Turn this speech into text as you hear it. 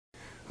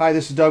Hi,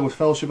 this is Doug with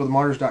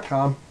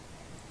fellowshipofthemartyrs.com.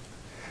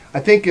 I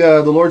think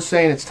the Lord's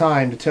saying it's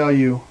time to tell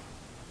you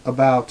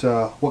about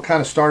what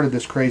kind of started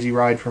this crazy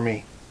ride for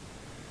me.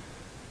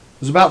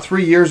 It was about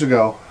 3 years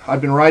ago. I'd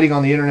been writing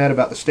on the internet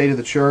about the state of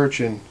the church,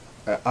 and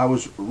I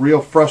was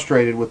real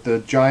frustrated with the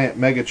giant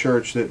mega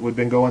church that we'd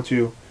been going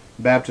to,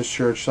 Baptist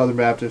Church, Southern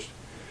Baptist.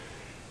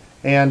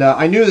 And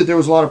I knew that there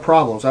was a lot of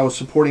problems. I was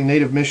supporting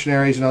native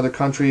missionaries in other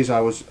countries.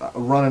 I was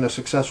running a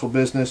successful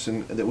business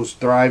and that was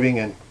thriving,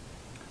 and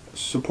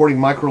supporting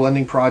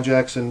micro-lending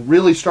projects, and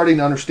really starting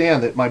to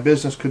understand that my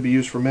business could be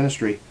used for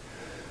ministry.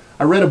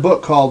 I read a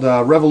book called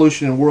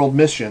Revolution in World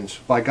Missions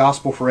by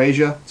Gospel for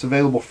Asia. It's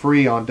available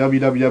free on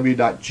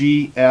www.gfa.org.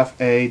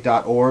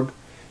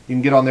 You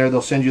can get on there.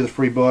 They'll send you the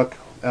free book.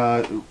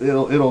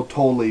 It'll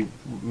totally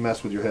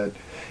mess with your head.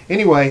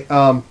 Anyway,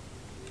 I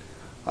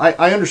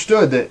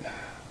understood that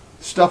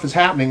stuff is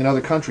happening in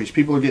other countries.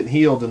 People are getting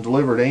healed and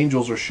delivered.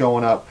 Angels are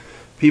showing up.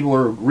 People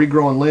are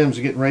regrowing limbs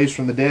and getting raised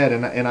from the dead.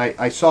 And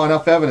I saw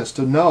enough evidence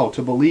to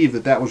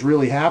believe that was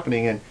really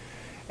happening.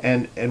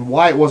 And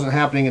why it wasn't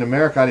happening in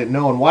America, I didn't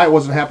know. And why it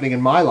wasn't happening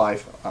in my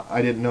life,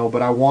 I didn't know.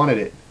 But I wanted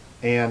it.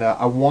 And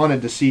I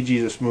wanted to see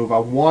Jesus move. I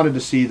wanted to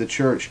see the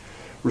church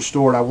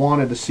restored. I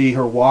wanted to see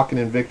her walking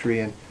in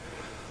victory. And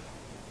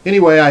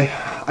anyway,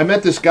 I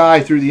met this guy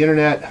through the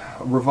internet,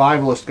 a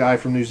revivalist guy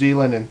from New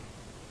Zealand, and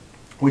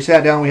we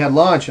sat down, we had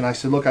lunch, and I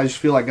said, look, I just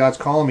feel like God's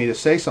calling me to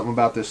say something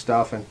about this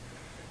stuff. And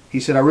he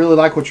said, I really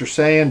like what you're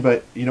saying,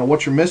 but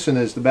what you're missing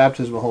is the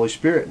baptism of the Holy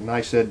Spirit. And I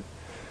said,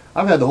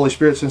 I've had the Holy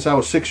Spirit since I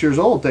was 6 years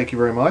old, thank you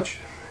very much.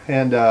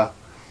 And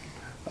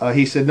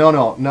he said,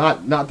 no,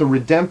 not the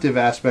redemptive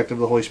aspect of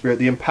the Holy Spirit,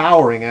 the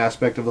empowering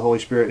aspect of the Holy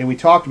Spirit. And we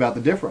talked about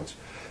the difference.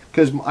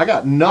 Because I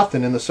got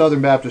nothing in the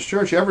Southern Baptist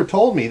Church ever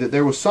told me that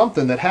there was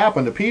something that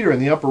happened to Peter in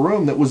the upper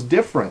room that was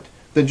different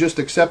than just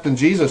accepting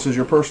Jesus as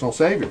your personal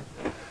Savior.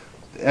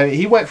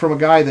 He went from a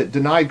guy that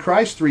denied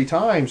Christ 3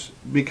 times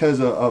because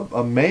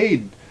a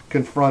maid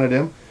confronted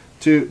him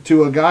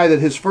to a guy that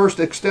his first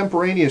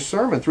extemporaneous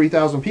sermon,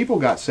 3,000 people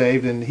got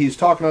saved, and he's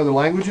talking other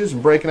languages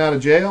and breaking out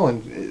of jail,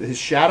 and his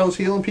shadow's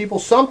healing people.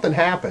 Something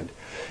happened.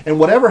 And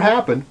whatever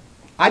happened,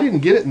 I didn't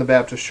get it in the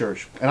Baptist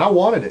church, and I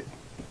wanted it.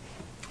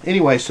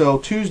 Anyway, so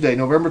Tuesday,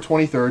 November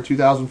 23rd,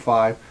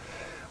 2005,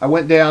 I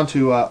went down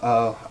to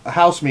a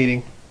house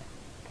meeting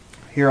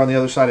here on the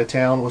other side of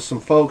town with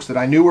some folks that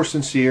I knew were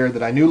sincere,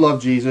 that I knew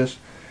loved Jesus,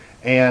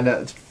 and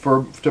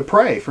to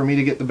pray for me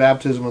to get the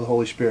baptism of the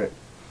Holy Spirit.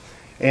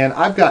 And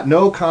I've got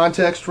no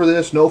context for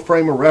this, no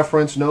frame of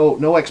reference,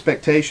 no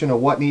expectation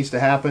of what needs to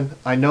happen.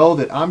 I know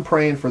that I'm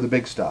praying for the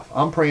big stuff.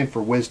 I'm praying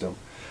for wisdom.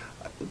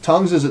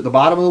 Tongues is at the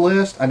bottom of the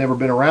list. I've never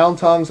been around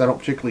tongues. I don't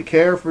particularly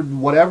care for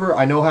whatever.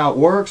 I know how it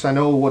works. I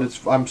know what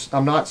it's.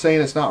 I'm not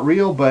saying it's not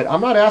real, but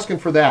I'm not asking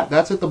for that.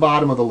 That's at the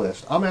bottom of the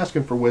list. I'm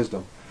asking for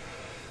wisdom.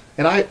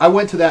 And I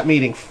went to that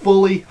meeting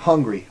fully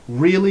hungry,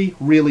 really,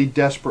 really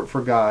desperate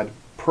for God.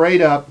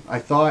 Prayed up. I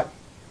thought.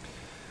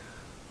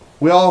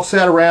 We all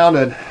sat around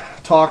and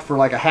talked for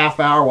like a half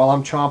hour while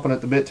I'm chomping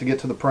at the bit to get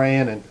to the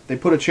praying. And they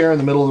put a chair in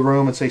the middle of the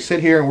room and say, sit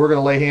here and we're going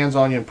to lay hands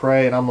on you and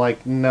pray. And I'm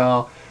like,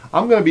 no,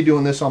 I'm going to be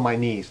doing this on my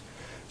knees.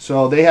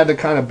 So they had to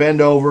kind of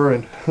bend over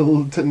and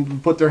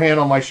put their hand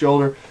on my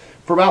shoulder.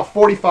 For about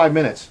 45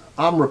 minutes,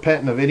 I'm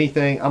repenting of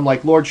anything. I'm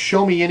like, Lord,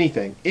 show me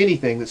anything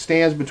that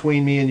stands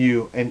between me and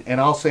you,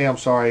 and I'll say I'm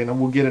sorry, and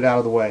we'll get it out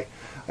of the way.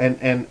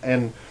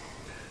 And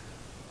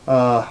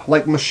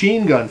like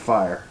machine gun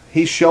fire,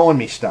 he's showing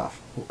me stuff.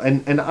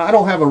 And I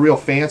don't have a real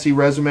fancy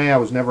resume. I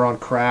was never on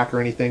crack or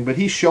anything, but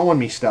he's showing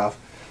me stuff.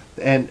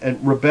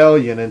 And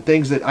rebellion and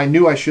things that I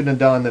knew I shouldn't have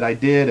done that I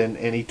did,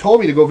 and he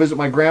told me to go visit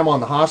my grandma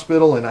in the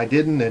hospital, and I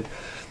didn't. And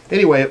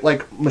anyway,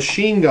 like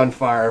machine gun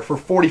fire for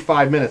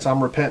 45 minutes,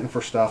 I'm repenting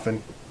for stuff,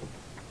 and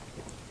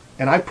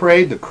I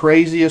prayed the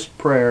craziest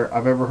prayer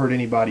I've ever heard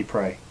anybody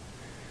pray.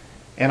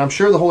 And I'm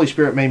sure the Holy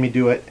Spirit made me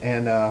do it,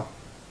 and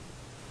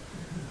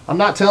I'm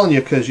not telling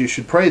you because you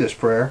should pray this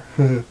prayer.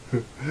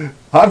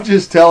 I'm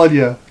just telling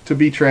you to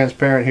be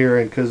transparent here,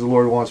 and because the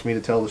Lord wants me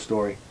to tell the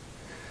story.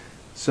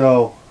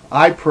 So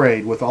I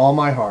prayed with all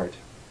my heart,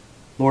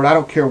 Lord, I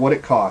don't care what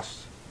it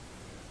costs.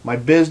 My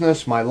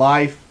business, my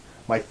life,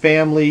 my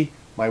family,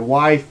 my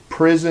wife,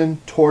 prison,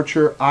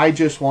 torture, I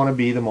just want to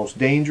be the most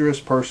dangerous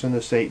person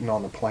to Satan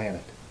on the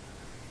planet.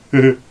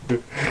 Isn't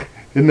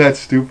that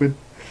stupid?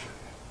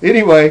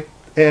 Anyway,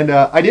 and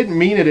I didn't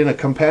mean it in a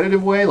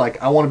competitive way,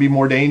 like I want to be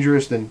more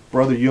dangerous than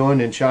Brother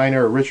Yun in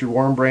China or Richard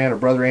Wurmbrand or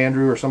Brother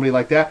Andrew or somebody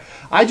like that.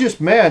 I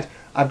just meant,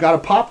 I've got a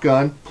pop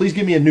gun, please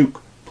give me a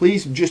nuke.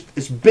 Please, just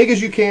as big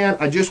as you can.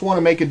 I just want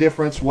to make a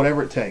difference,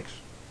 whatever it takes.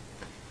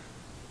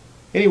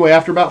 Anyway,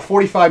 after about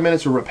 45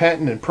 minutes of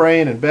repenting and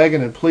praying and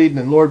begging and pleading,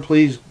 and Lord,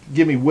 please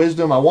give me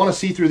wisdom. I want to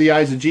see through the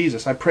eyes of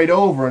Jesus. I prayed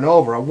over and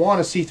over. I want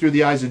to see through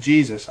the eyes of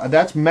Jesus.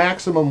 That's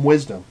maximum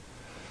wisdom.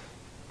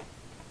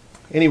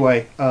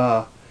 Anyway,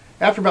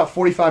 after about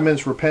 45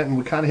 minutes of repenting,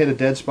 we kind of hit a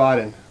dead spot,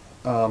 and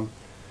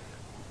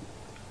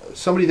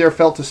somebody there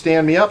felt to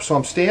stand me up, so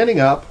I'm standing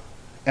up,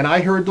 and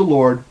I heard the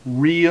Lord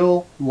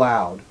real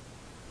loud.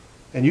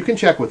 And you can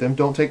check with him.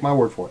 Don't take my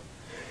word for it.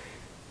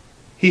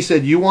 He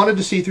said, you wanted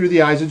to see through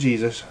the eyes of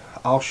Jesus,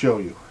 I'll show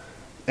you.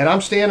 And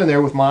I'm standing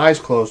there with my eyes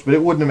closed, but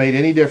it wouldn't have made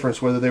any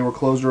difference whether they were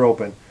closed or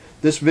open.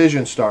 This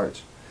vision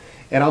starts.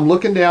 And I'm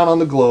looking down on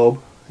the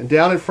globe, and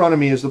down in front of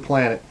me is the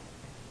planet.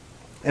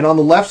 And on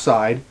the left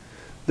side,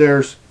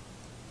 there's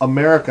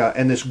America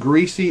and this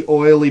greasy,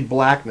 oily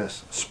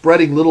blackness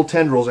spreading little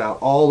tendrils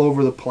out all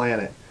over the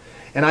planet.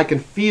 And I can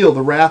feel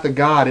the wrath of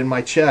God in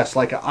my chest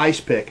like an ice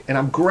pick. And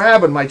I'm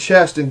grabbing my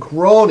chest and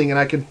groaning, and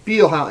I can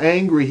feel how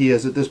angry he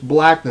is at this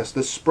blackness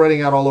that's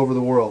spreading out all over the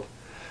world.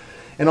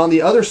 And on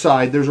the other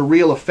side, there's a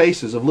reel of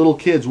faces of little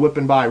kids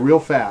whipping by real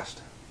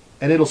fast.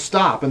 And it'll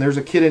stop, and there's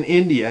a kid in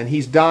India, and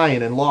he's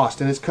dying and lost,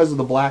 and it's because of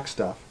the black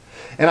stuff.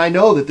 And I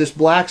know that this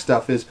black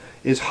stuff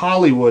is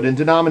Hollywood and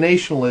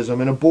denominationalism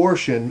and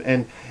abortion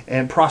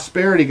and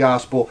prosperity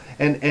gospel,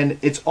 and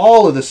it's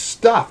all of the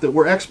stuff that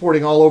we're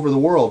exporting all over the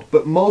world.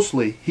 But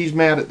mostly, he's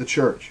mad at the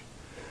church.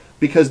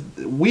 Because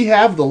we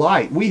have the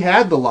light. We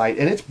had the light,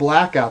 and it's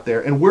black out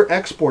there, and we're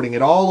exporting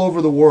it all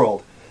over the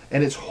world.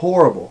 And it's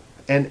horrible.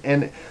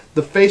 And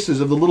the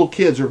faces of the little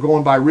kids are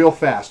going by real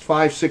fast,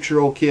 5,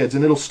 6-year-old kids,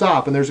 and it'll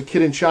stop, and there's a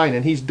kid in China,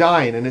 and he's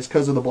dying, and it's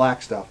because of the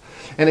black stuff.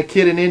 And a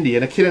kid in India,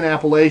 and a kid in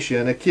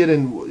Appalachia, and a kid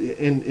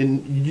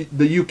in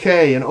the UK,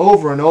 and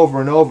over and over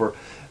and over.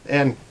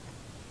 And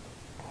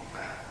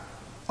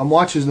I'm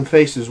watching the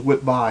faces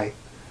whip by,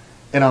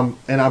 and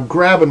I'm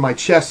grabbing my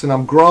chest, and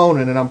I'm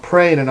groaning, and I'm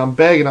praying, and I'm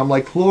begging. I'm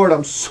like, Lord,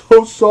 I'm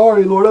so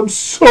sorry, Lord, I'm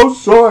so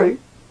sorry.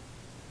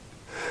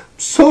 I'm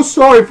so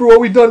sorry for what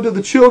we've done to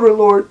the children,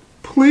 Lord.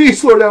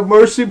 Please, Lord, have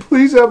mercy.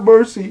 Please have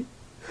mercy.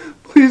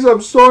 Please,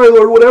 I'm sorry,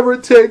 Lord, whatever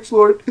it takes,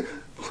 Lord.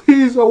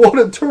 Please, I want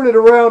to turn it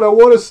around. I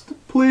want to,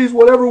 please,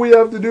 whatever we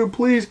have to do,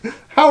 please.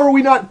 How are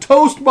we not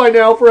toast by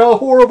now for how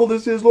horrible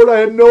this is, Lord? I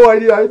had no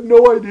idea. I had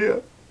no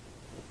idea.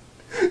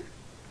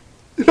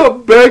 And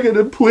I'm begging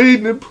and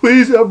pleading, and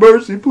please have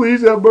mercy.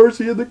 Please have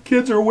mercy. And the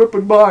kids are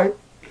whipping by.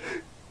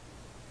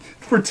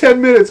 For 10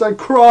 minutes, I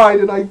cried,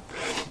 and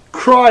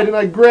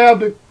I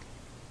grabbed it.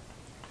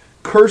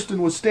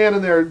 Kirsten was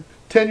standing there,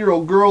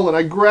 10-year-old girl, and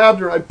I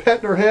grabbed her, and I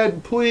petted her head,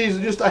 and please,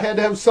 and I had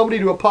to have somebody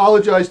to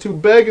apologize to,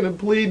 begging and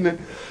pleading, and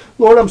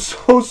Lord, I'm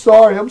so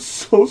sorry, I'm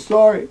so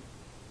sorry.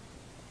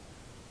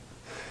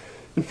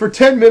 And for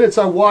 10 minutes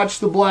I watch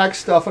the black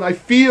stuff, and I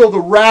feel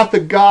the wrath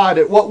of God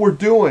at what we're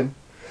doing,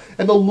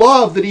 and the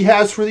love that he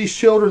has for these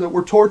children that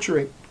we're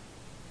torturing,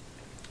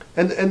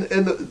 and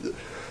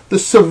the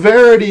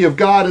severity of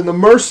God and the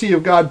mercy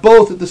of God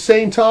both at the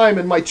same time,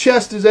 and my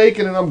chest is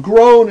aching, and I'm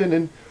groaning,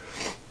 and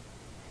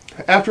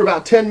after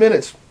about 10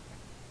 minutes,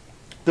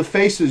 the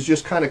faces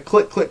just kind of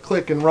click, click,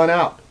 click and run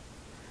out.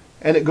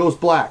 And it goes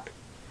black.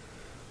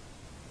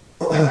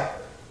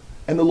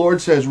 And the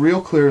Lord says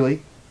real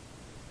clearly,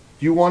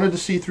 you wanted to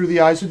see through the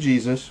eyes of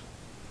Jesus.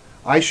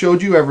 I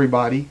showed you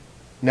everybody.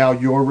 Now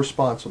you're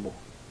responsible.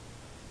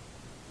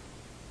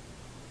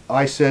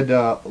 I said,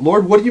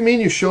 Lord, what do you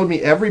mean you showed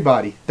me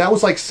everybody? That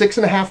was like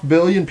 6.5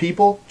 billion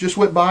people just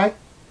went by?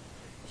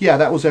 Yeah,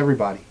 that was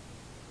everybody.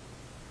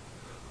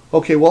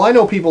 Okay, well, I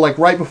know people like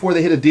right before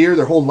they hit a deer,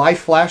 their whole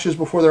life flashes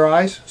before their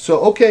eyes. So,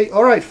 okay,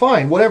 all right,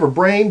 fine, whatever.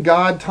 Brain,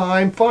 God,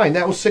 time, fine.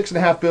 That was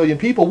 6.5 billion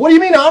people. What do you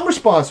mean I'm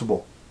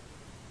responsible?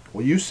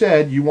 Well, you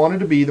said you wanted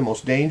to be the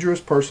most dangerous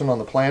person on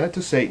the planet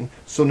to Satan,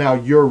 so now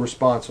you're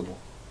responsible.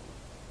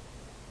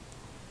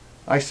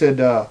 I said,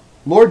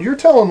 Lord, you're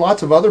telling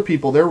lots of other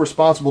people they're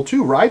responsible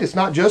too, right? It's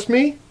not just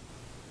me?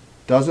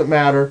 Doesn't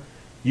matter.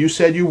 You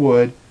said you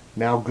would.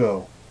 Now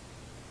go.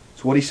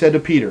 So what he said to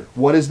Peter,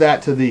 what is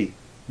that to thee?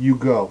 You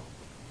go.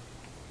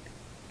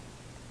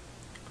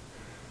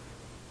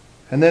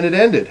 And then it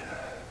ended.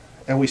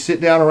 And we sit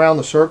down around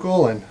the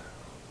circle, and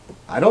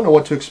I don't know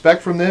what to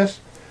expect from this,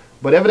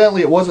 but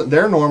evidently it wasn't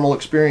their normal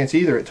experience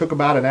either. It took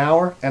about an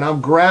hour, and I'm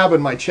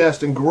grabbing my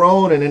chest and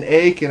groaning and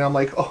aching. I'm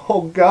like,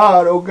 oh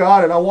God,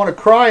 and I want to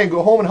cry and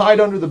go home and hide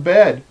under the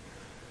bed.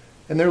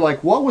 And they're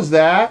like, what was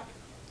that?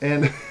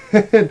 And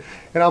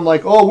and I'm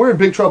like, oh, we're in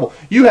big trouble.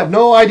 You have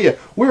no idea.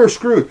 We're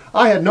screwed.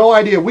 I had no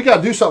idea. We got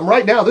to do something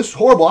right now. This is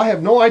horrible. I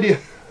have no idea.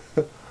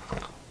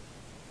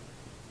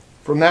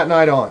 From that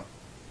night on,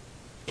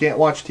 can't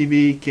watch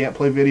TV, can't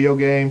play video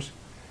games,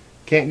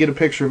 can't get a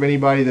picture of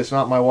anybody that's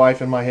not my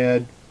wife in my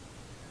head.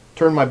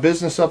 Turn my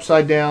business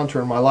upside down,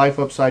 turn my life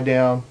upside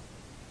down.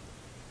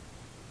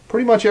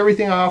 Pretty much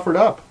everything I offered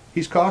up,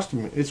 it's cost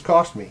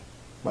me.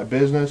 My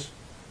business,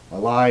 my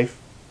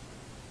life,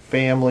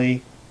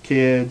 family,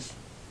 kids,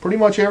 pretty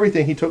much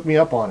everything, he took me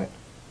up on it.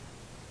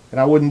 And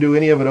I wouldn't do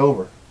any of it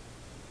over.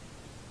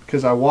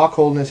 Because I walk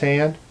holding his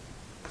hand,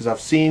 because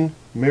I've seen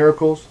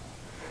miracles,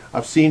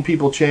 I've seen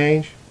people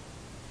change,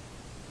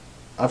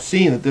 I've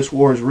seen that this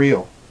war is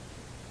real,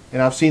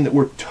 and I've seen that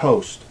we're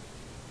toast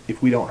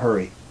if we don't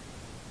hurry.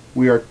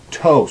 We are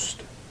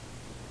toast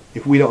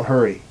if we don't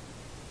hurry.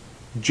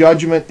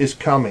 Judgment is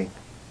coming.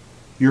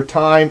 Your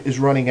time is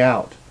running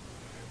out.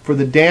 For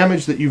the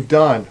damage that you've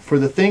done, for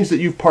the things that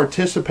you've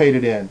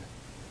participated in,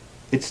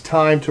 it's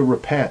time to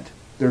repent.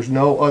 There's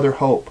no other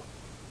hope.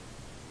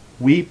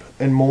 Weep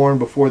and mourn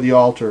before the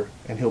altar,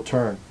 and he'll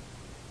turn.